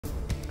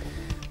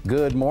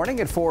Good morning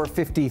at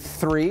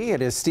 4:53.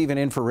 It is Stephen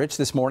in for Rich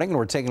this morning, and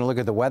we're taking a look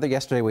at the weather.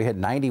 Yesterday we hit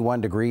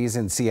 91 degrees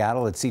in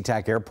Seattle at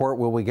SeaTac Airport.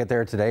 Will we get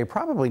there today?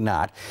 Probably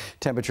not.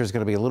 Temperature is going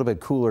to be a little bit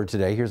cooler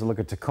today. Here's a look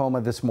at Tacoma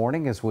this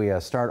morning as we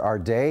start our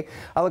day.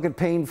 I look at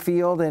Payne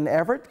Field in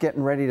Everett,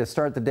 getting ready to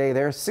start the day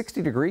there.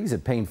 60 degrees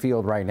at Payne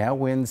Field right now.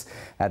 Winds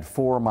at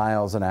 4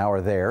 miles an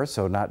hour there,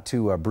 so not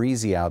too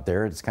breezy out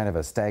there. It's kind of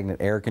a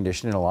stagnant air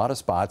condition in a lot of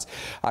spots.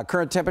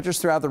 Current temperatures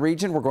throughout the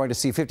region. We're going to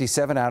see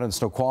 57 out in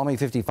Snoqualmie,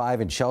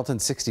 55 in Shelton,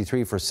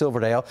 63 for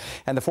Silverdale.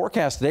 And the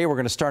forecast today, we're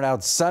going to start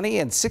out sunny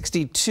and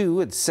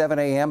 62 at 7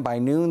 a.m. By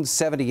noon,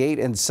 78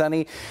 and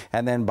sunny.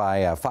 And then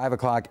by 5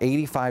 o'clock,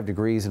 85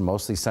 degrees and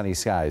mostly sunny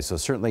skies. So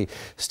certainly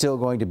still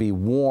going to be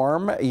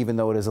warm, even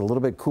though it is a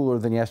little bit cooler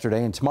than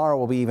yesterday. And tomorrow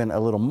will be even a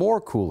little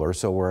more cooler.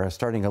 So we're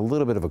starting a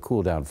little bit of a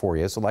cool down for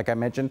you. So like I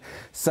mentioned,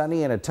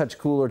 sunny and a touch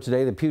cooler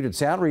today. The Puget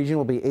Sound region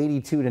will be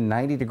 82 to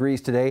 90 degrees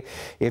today.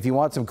 If you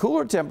want some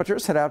cooler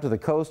temperatures, head out to the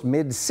coast,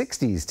 mid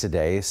 60s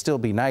today. Still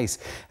be nice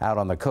out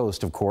on the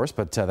coast, of course,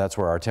 but that's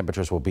where our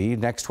temperatures will be.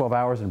 Next 12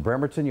 hours in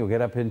Bremerton, you'll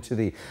get up into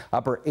the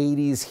upper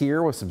 80s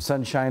here with some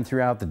sunshine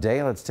throughout the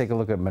day. Let's take a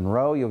look at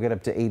Monroe. You'll get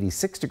up to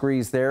 86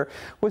 degrees there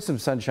with some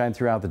sunshine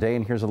throughout the day.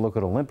 And here's a look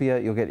at Olympia.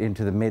 You'll get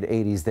into the mid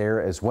 80s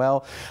there as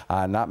well.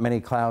 Not many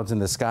clouds in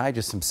the sky,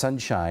 just some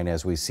sunshine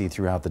as we see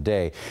throughout the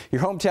day. Your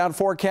hometown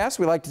forecast,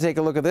 we like to take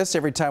a look at this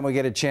every time we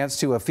get a chance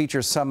to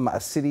feature some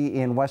city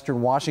in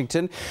western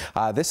Washington.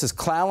 This is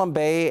Clallam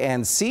Bay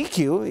and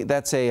CQ.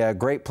 That's a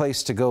great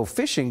place to go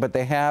fishing, but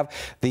they have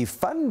the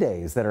fun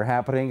days that are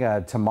happening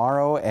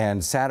tomorrow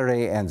and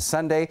Saturday and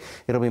Sunday.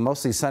 It'll be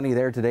mostly sunny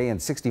there today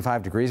and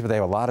 65 degrees, but they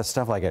have a lot of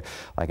stuff like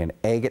an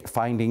agate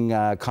finding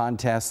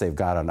contest. They've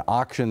got an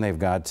auction. They've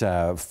got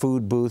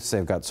food booths.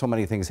 They've got so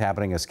many things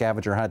happening, a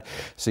scavenger hunt,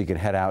 so you can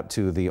head out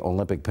to the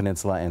Olympic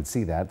Peninsula and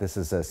see that. This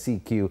is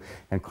CQ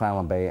and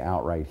Clallam Bay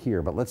out right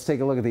here. But let's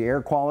take a look at the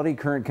air quality,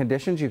 current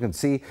conditions. You can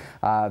see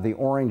the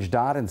orange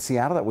dot in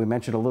Seattle that we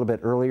mentioned a little bit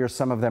earlier.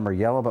 Some of them are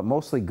yellow, but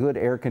mostly good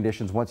air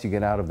conditions once you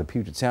get out of the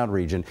Puget Sound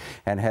region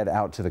and head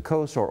out to the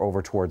coast or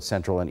over towards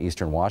central and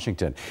eastern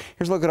Washington.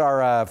 Here's a look at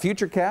our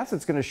futurecast.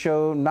 It's going to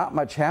show not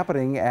much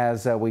happening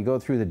as we go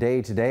through the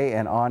day today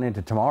and on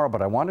into tomorrow,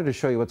 but I wanted to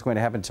show you what's going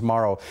to happen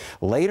tomorrow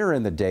later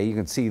in the day. You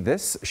can see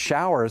this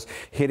showers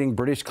hitting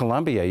British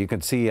Columbia. You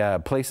can see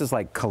places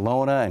like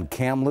Kelowna and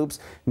Kamloops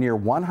near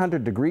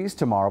 100 degrees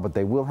tomorrow, but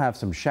they will have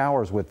some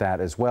showers with that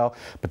as well,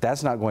 but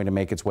that's not going to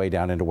make its way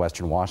down into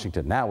western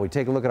Washington. Now we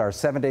take a look at our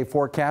 7-day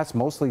forecast.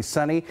 Mostly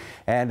sunny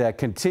and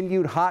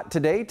continued hot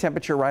today.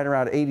 Temperature right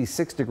around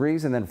 86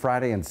 degrees, and then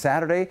Friday and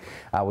Saturday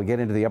we get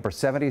into the upper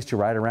 70s to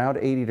right around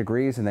 80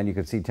 degrees, and then you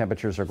can see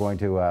temperatures are going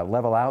to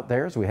level out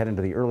there as we head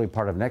into the early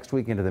part of next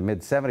week into the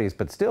mid 70s,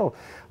 but still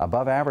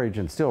above average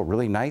and still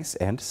really nice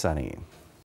and sunny.